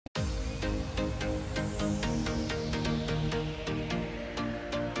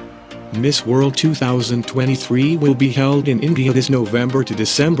Miss World 2023 will be held in India this November to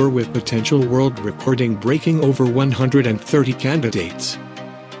December with potential world recording breaking over 130 candidates.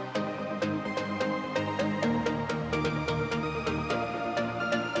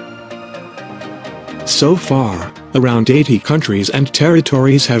 So far, around 80 countries and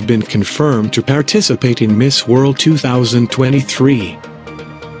territories have been confirmed to participate in Miss World 2023.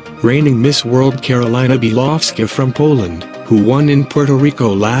 Reigning Miss World Karolina Bielowska from Poland, who won in Puerto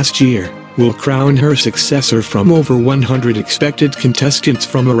Rico last year, will crown her successor from over 100 expected contestants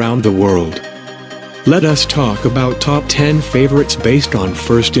from around the world. Let us talk about top 10 favorites based on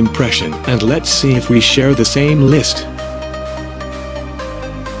first impression, and let's see if we share the same list.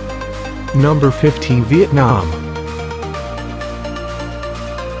 Number 15, Vietnam.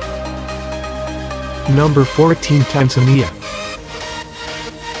 Number 14, Tanzania.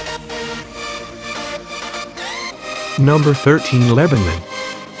 Number 13, Lebanon.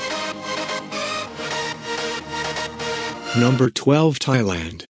 Number 12,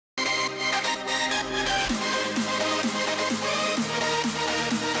 Thailand.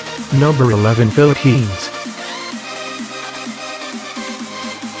 Number 11, Philippines.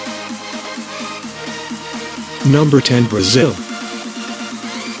 Number 10, Brazil.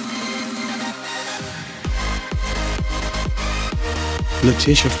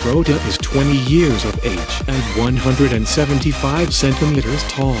 Letitia Frota is 20 years of age and 175 centimeters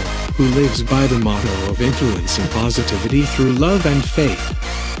tall, who lives by the motto of influencing positivity through love and faith.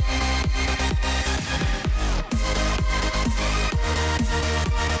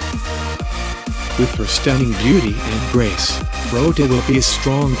 With her stunning beauty and grace, Frota will be a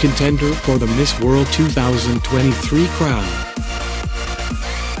strong contender for the Miss World 2023 crown.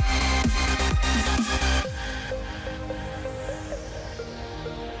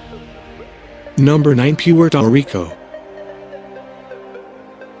 Number 9, Puerto Rico.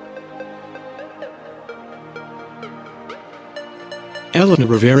 Elena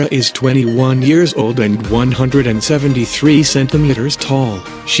Rivera is 21 years old and 173 centimeters tall.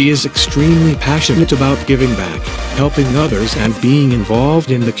 She is extremely passionate about giving back, helping others and being involved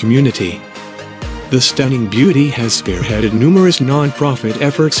in the community. The stunning beauty has spearheaded numerous non-profit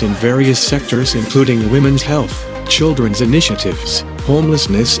efforts in various sectors including women's health, children's initiatives,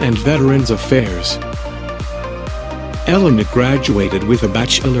 homelessness and veterans affairs. Elena graduated with a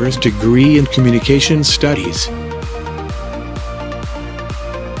bachelor's degree in communication studies.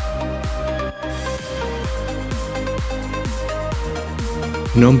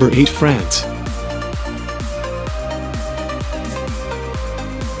 Number 8, France.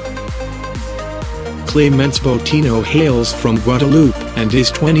 Clémence Botino hails from Guadeloupe and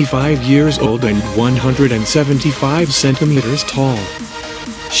is 25 years old and 175 centimeters tall.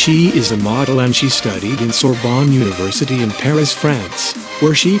 She is a model and she studied in Sorbonne University in Paris, France,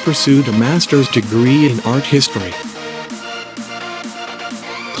 where she pursued a master's degree in art history.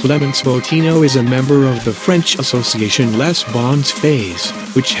 Clémence Botino is a member of the French association Les Bons Faits,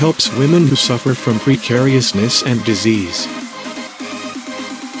 which helps women who suffer from precariousness and disease.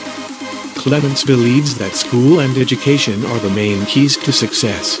 Clémence believes that school and education are the main keys to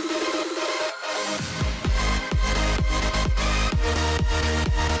success.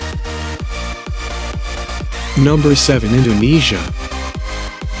 Number 7, Indonesia.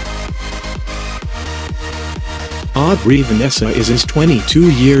 Audrey Vanessa is 22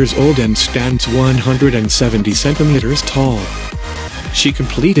 years old and stands 170 centimeters tall. She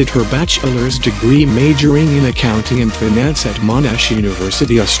completed her bachelor's degree majoring in accounting and finance at Monash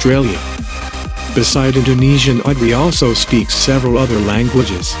University, Australia. Beside Indonesian, Audrey also speaks several other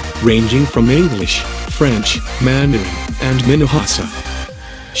languages, ranging from English, French, Mandarin, and Minahasa.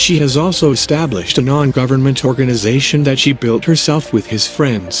 She has also established a non-government organization that she built herself with his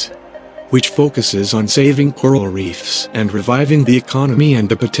friends, which focuses on saving coral reefs and reviving the economy and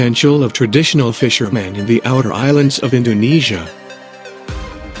the potential of traditional fishermen in the outer islands of Indonesia.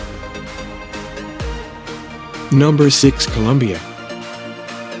 Number 6, Colombia.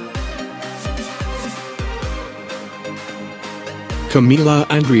 Camila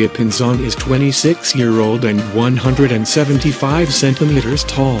Andrea Pinzon is 26-year-old and 175 centimeters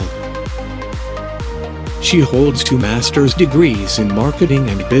tall. She holds 2 master's degrees in marketing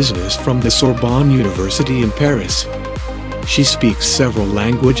and business from the Sorbonne University in Paris. She speaks several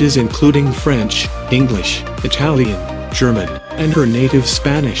languages including French, English, Italian, German, and her native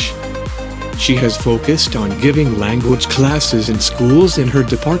Spanish. She has focused on giving language classes in schools in her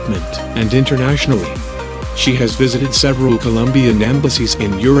department and internationally. She has visited several Colombian embassies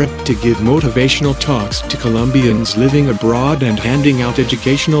in Europe to give motivational talks to Colombians living abroad and handing out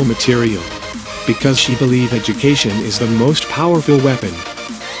educational material, because she believes education is the most powerful weapon.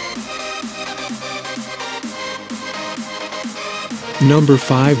 Number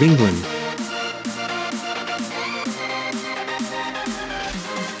 5 England.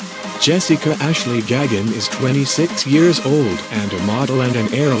 Jessica Ashley Gagan is 26 years old and a model and an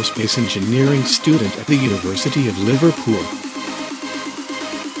aerospace engineering student at the University of Liverpool.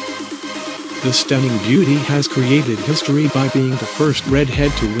 The stunning beauty has created history by being the first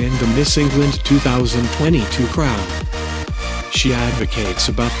redhead to win the Miss England 2022 crown. She advocates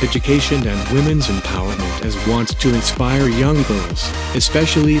about education and women's empowerment as wants to inspire young girls,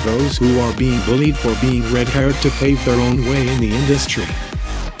 especially those who are being bullied for being red-haired, to pave their own way in the industry.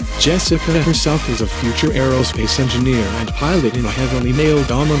 Jessica herself is a future aerospace engineer and pilot in a heavily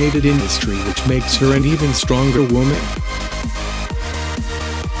male-dominated industry, which makes her an even stronger woman.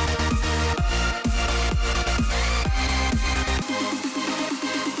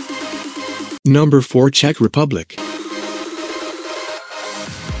 Number 4 Czech Republic.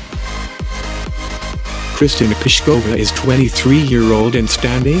 Kristina Pliskova is 23-year-old and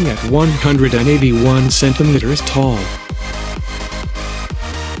standing at 181 centimeters tall.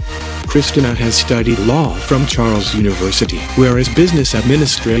 Kristina has studied law from Charles University, whereas business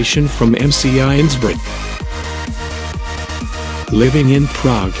administration from MCI Innsbruck. Living in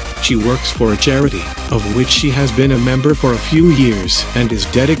Prague, she works for a charity, of which she has been a member for a few years, and is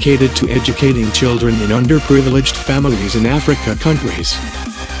dedicated to educating children in underprivileged families in Africa countries.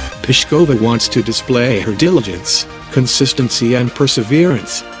 Pliskova wants to display her diligence, consistency and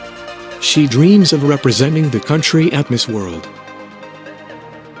perseverance. She dreams of representing the country at Miss World.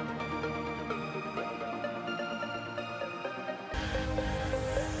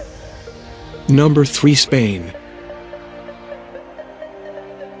 Number 3 Spain.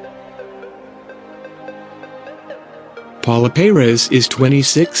 Paula Perez is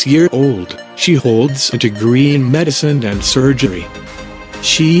 26 years old. She holds a degree in medicine and surgery.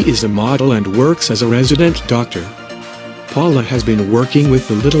 She is a model and works as a resident doctor. Paula has been working with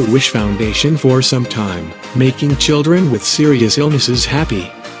the Little Wish Foundation for some time, making children with serious illnesses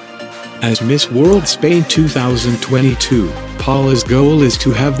happy. As Miss World Spain 2022, Paula's goal is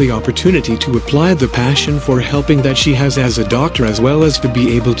to have the opportunity to apply the passion for helping that she has as a doctor, as well as to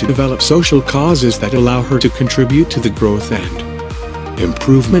be able to develop social causes that allow her to contribute to the growth and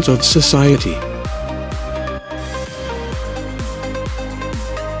improvement of society.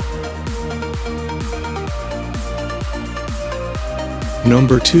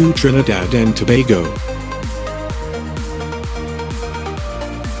 Number 2 Trinidad and Tobago.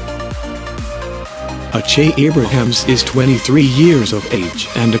 Ache Abrahams is 23 years of age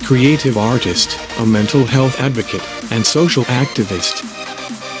and a creative artist, a mental health advocate, and social activist.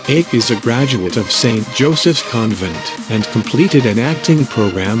 Ache is a graduate of St. Joseph's Convent and completed an acting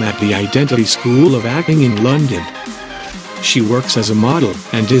program at the Identity School of Acting in London. She works as a model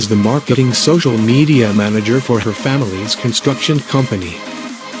and is the marketing social media manager for her family's construction company.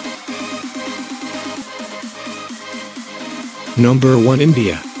 Number 1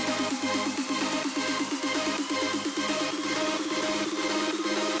 India.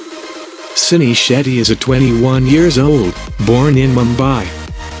 Sunny Shetty is 21 years old, born in Mumbai.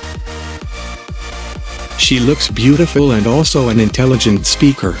 She looks beautiful and also an intelligent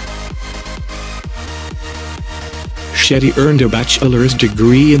speaker. Shetty earned a bachelor's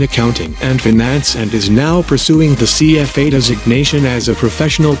degree in accounting and finance and is now pursuing the CFA designation as a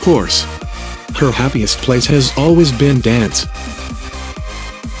professional course. Her happiest place has always been dance.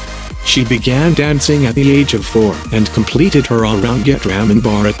 She began dancing at the age of 4 and completed her Arangetram in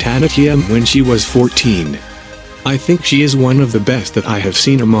Bharatanatyam when she was 14. I think she is one of the best that I have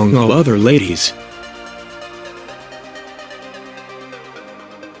seen among all other ladies.